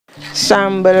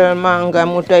Sambal mangga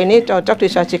muda ini cocok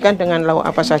disajikan dengan lauk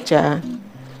apa saja.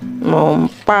 Mau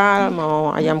empal, mau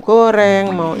ayam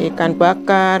goreng, mau ikan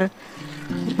bakar,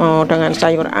 mau dengan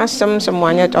sayur asem,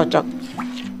 semuanya cocok.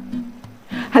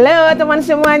 Halo teman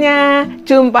semuanya,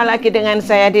 jumpa lagi dengan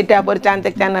saya di Dapur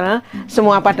Cantik Channel.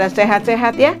 Semua pada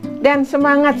sehat-sehat ya, dan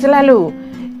semangat selalu.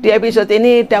 Di episode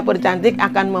ini Dapur Cantik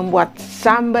akan membuat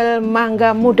sambal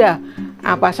mangga muda.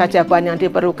 Apa saja bahan yang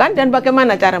diperlukan dan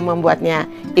bagaimana cara membuatnya.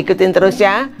 Ikutin terus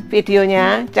ya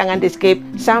videonya, jangan di skip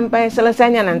sampai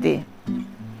selesainya nanti.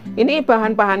 Ini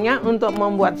bahan-bahannya untuk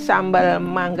membuat sambal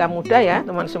mangga muda ya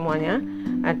teman semuanya.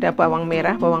 Ada bawang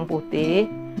merah, bawang putih,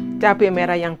 cabai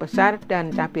merah yang besar,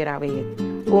 dan cabai rawit.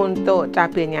 Untuk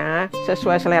cabenya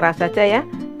sesuai selera saja ya.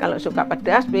 Kalau suka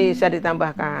pedas bisa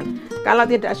ditambahkan. Kalau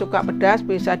tidak suka pedas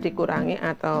bisa dikurangi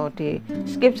atau di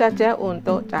skip saja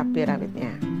untuk cabai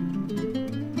rawitnya.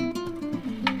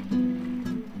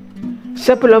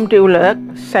 Sebelum diulek,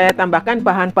 saya tambahkan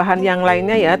bahan-bahan yang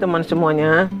lainnya ya teman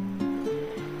semuanya.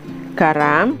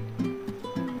 Garam,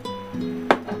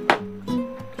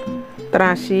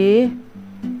 terasi,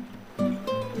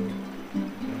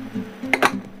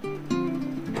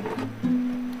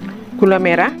 gula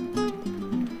merah,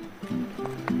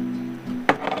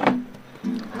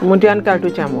 kemudian kaldu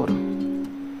jamur.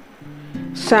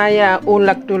 Saya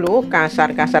ulek dulu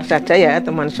kasar-kasar saja ya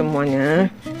teman semuanya.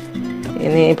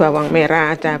 Ini bawang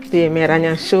merah, cabai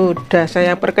merahnya sudah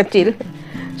saya perkecil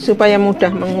supaya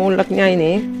mudah menguleknya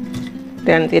ini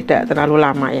dan tidak terlalu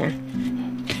lama ya.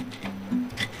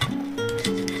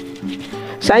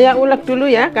 Saya ulek dulu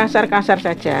ya kasar-kasar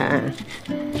saja.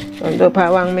 Untuk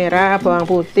bawang merah, bawang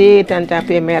putih, dan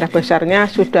cabai merah besarnya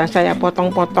sudah saya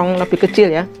potong-potong lebih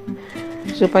kecil ya,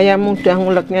 supaya mudah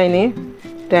nguleknya ini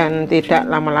dan tidak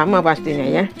lama-lama pastinya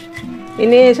ya.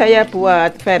 Ini saya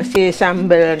buat versi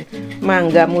sambal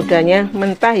mangga mudanya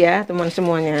mentah ya teman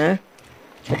semuanya.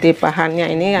 Jadi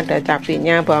bahannya ini ada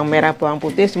cabenya, bawang merah, bawang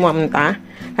putih semua mentah.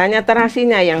 Hanya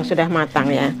terasinya yang sudah matang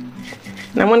ya.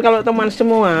 Namun kalau teman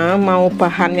semua mau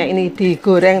bahannya ini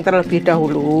digoreng terlebih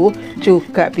dahulu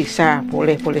juga bisa,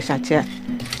 boleh-boleh saja.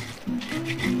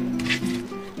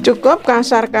 Cukup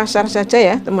kasar-kasar saja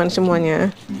ya teman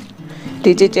semuanya.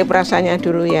 Dicicip rasanya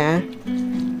dulu ya.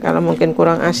 Kalau mungkin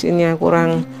kurang asinnya,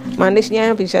 kurang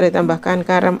manisnya bisa ditambahkan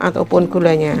garam ataupun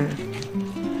gulanya.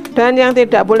 Dan yang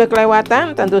tidak boleh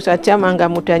kelewatan tentu saja mangga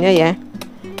mudanya ya.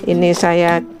 Ini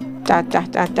saya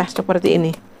cacah-cacah seperti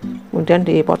ini. Kemudian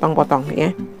dipotong-potong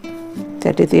ya.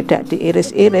 Jadi tidak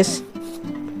diiris-iris.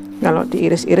 Kalau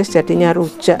diiris-iris jadinya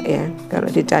rujak ya. Kalau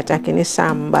dicacah gini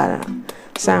sambal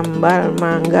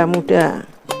mangga muda.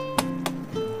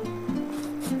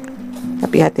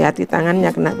 Tapi hati-hati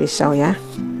tangannya kena pisau ya.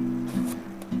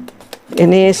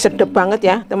 Ini sedap banget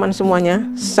ya teman semuanya.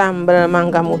 Sambal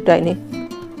mangga muda ini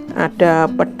ada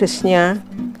pedesnya,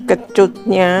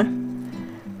 kecutnya,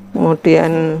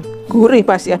 kemudian gurih,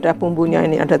 pasti ada bumbunya,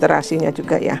 ini ada terasinya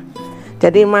juga ya.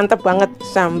 Jadi mantap banget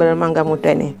sambal mangga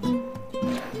muda ini.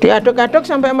 Diaduk-aduk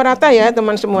sampai merata ya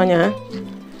teman semuanya.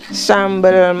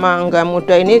 Sambal mangga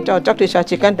muda ini cocok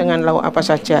disajikan dengan lauk apa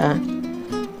saja.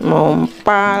 Mau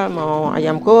empal, mau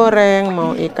ayam goreng,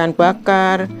 mau ikan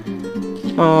bakar,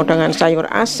 mau dengan sayur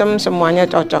asem, semuanya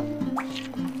cocok.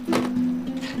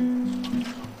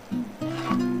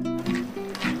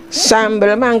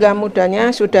 Sambal mangga mudanya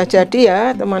sudah jadi ya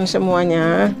teman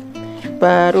semuanya.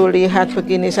 Baru lihat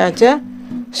begini saja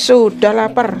sudah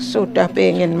lapar, sudah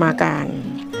pengen makan.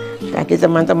 Bagi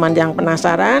teman-teman yang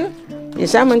penasaran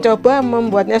bisa mencoba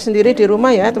membuatnya sendiri di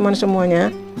rumah ya teman semuanya.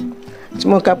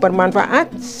 Semoga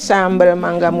bermanfaat sambal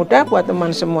mangga muda buat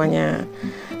teman semuanya.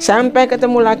 Sampai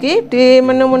ketemu lagi di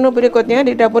menu-menu berikutnya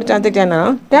di Dapur Cantik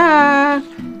Channel. Dah.